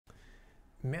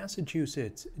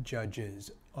Massachusetts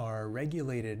judges are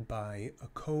regulated by a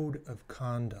code of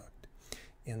conduct,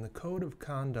 and the code of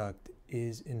conduct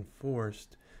is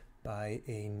enforced by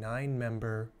a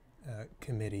 9-member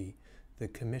committee, the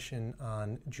Commission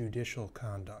on Judicial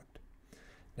Conduct.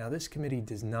 Now, this committee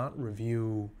does not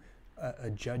review a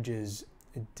judge's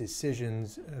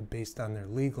decisions based on their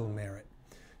legal merit,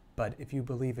 but if you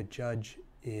believe a judge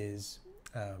is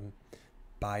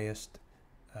biased,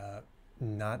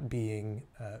 not being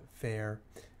fair,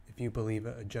 if you believe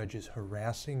a judge is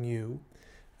harassing you,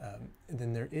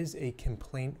 then there is a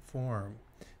complaint form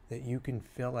that you can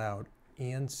fill out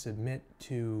and submit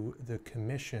to the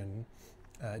commission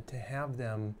to have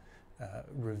them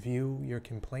review your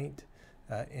complaint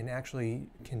and actually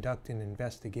conduct an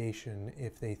investigation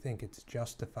if they think it's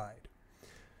justified.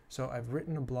 So I've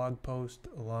written a blog post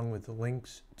along with the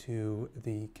links to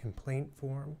the complaint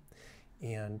form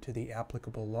and to the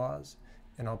applicable laws,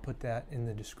 and I'll put that in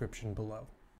the description below.